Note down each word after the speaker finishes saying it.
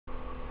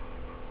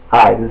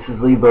Hi, this is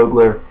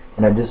LeeVogler,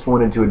 and I just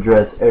wanted to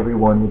address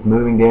everyone with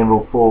moving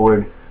Danville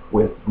forward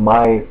with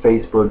my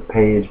Facebook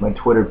page, my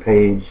Twitter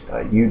page,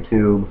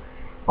 YouTube,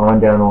 on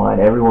down the line.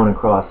 Everyone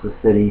across the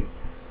city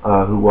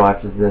who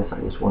watches this,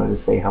 I just wanted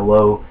to say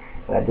hello,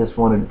 and I just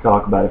wanted to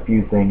talk about a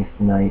few things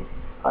tonight.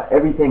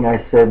 Everything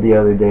I said the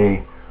other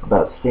day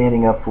about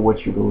standing up for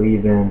what you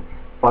believe in,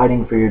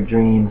 fighting for your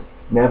dreams,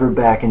 never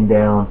backing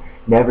down,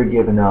 never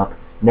giving up,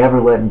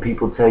 never letting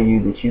people tell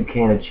you that you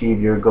can't achieve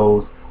your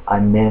goals,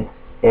 I meant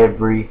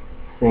every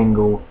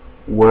single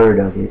word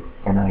of it,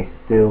 and I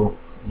still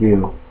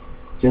do.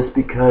 Just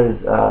because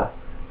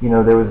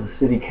there was a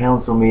city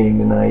council meeting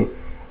tonight,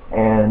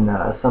 and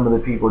some of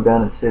the people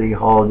down at City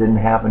Hall didn't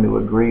happen to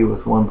agree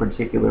with one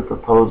particular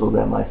proposal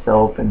that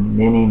myself and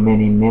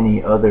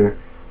many other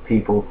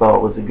people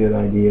thought was a good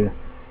idea,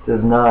 does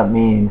not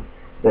mean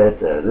that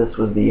this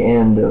was the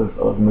end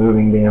of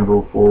moving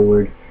Danville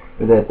forward,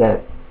 or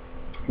that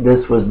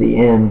this was the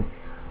end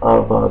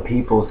of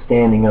people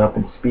standing up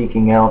and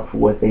speaking out for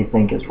what they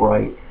think is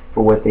right,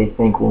 for what they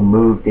think will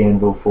move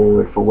Danville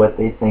forward, for what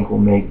they think will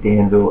make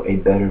Danville a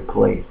better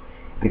place.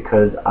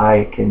 Because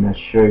I can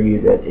assure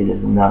you that it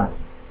is not.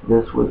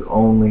 This was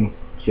only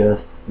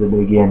just the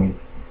beginning.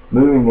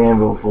 Moving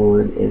Danville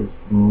forward is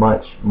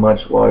much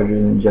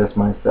larger than just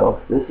myself.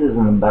 This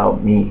isn't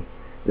about me.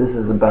 This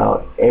is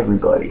about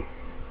everybody.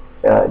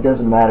 It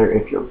doesn't matter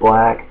if you're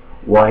black,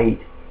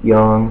 white,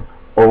 young,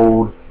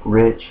 old,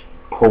 rich,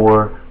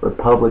 poor,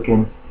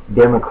 Republican,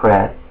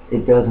 Democrat.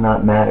 It does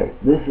not matter.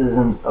 This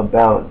isn't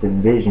about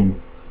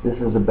division. This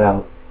is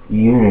about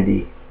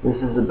unity. This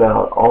is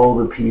about all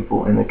the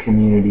people in the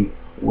community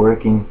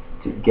working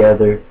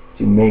together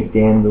to make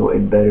Danville a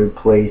better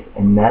place,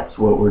 and that's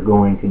what we're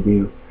going to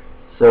do.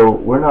 So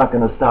we're not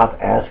going to stop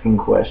asking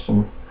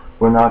questions.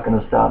 We're not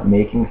going to stop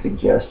making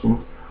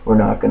suggestions. We're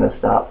not going to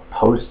stop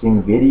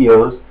posting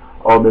videos,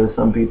 although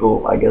some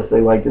people, I guess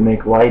they like to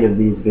make light of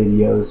these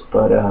videos,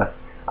 but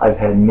I've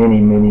had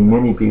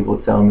many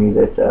people tell me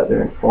that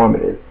they're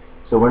informative.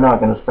 So we're not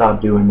going to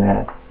stop doing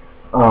that.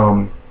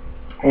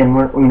 And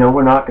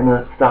we're not going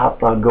to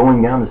stop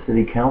going down to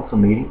city council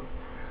meetings.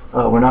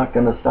 We're not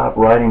going to stop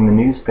writing the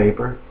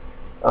newspaper.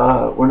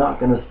 We're not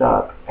going to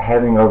stop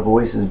having our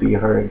voices be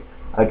heard.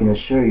 I can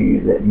assure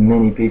you that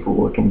many people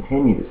will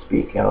continue to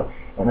speak out,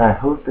 and I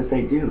hope that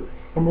they do.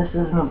 And this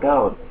isn't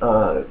about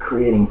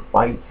creating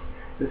fights.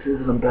 This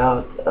isn't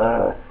about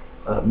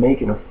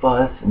making a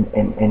fuss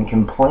and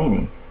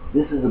complaining.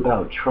 This is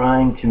about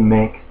trying to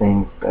make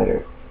things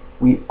better.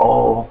 We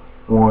all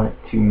want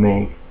to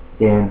make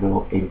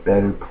Danville a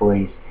better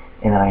place,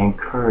 and I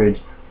encourage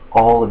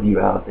all of you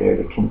out there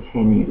to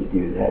continue to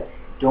do that.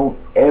 Don't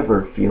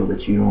ever feel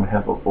that you don't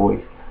have a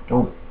voice.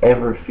 Don't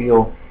ever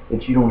feel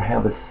that you don't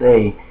have a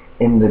say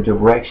in the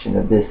direction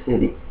of this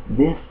city.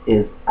 This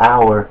is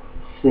our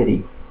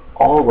city.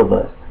 All of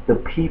us, the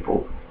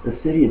people. The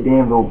city of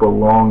Danville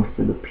belongs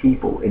to the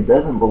people. It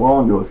doesn't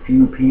belong to a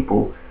few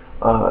people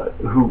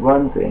who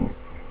run things.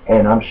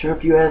 And I'm sure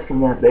if you ask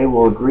them that, they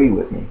will agree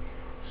with me.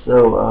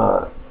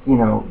 So,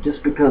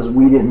 just because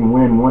we didn't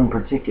win one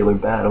particular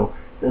battle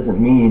doesn't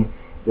mean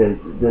that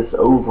this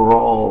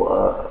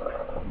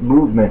overall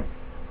movement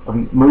of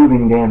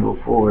moving Danville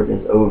forward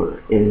is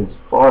over. It is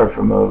far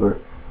from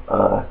over.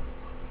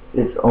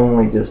 It's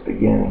only just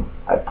beginning.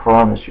 I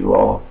promise you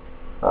all.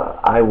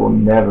 I will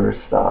never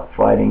stop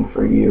fighting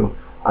for you.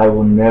 I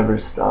will never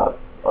stop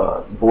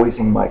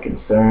voicing my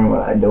concern when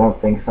I don't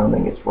think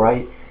something is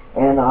right,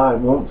 and I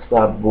won't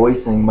stop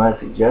voicing my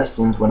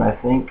suggestions when I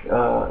think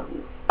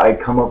I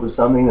come up with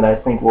something that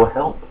I think will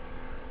help.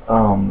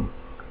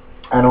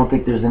 I don't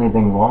think there's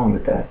anything wrong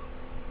with that,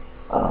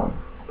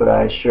 but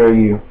I assure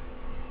you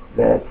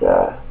that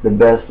the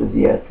best is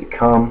yet to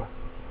come,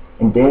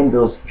 and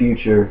Danville's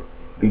future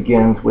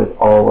begins with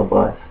all of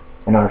us,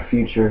 and our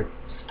future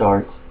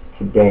starts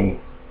today.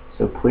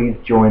 So please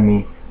join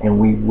me, and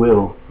we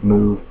will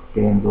move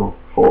Danville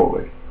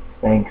forward.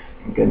 Thanks,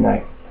 and good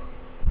night.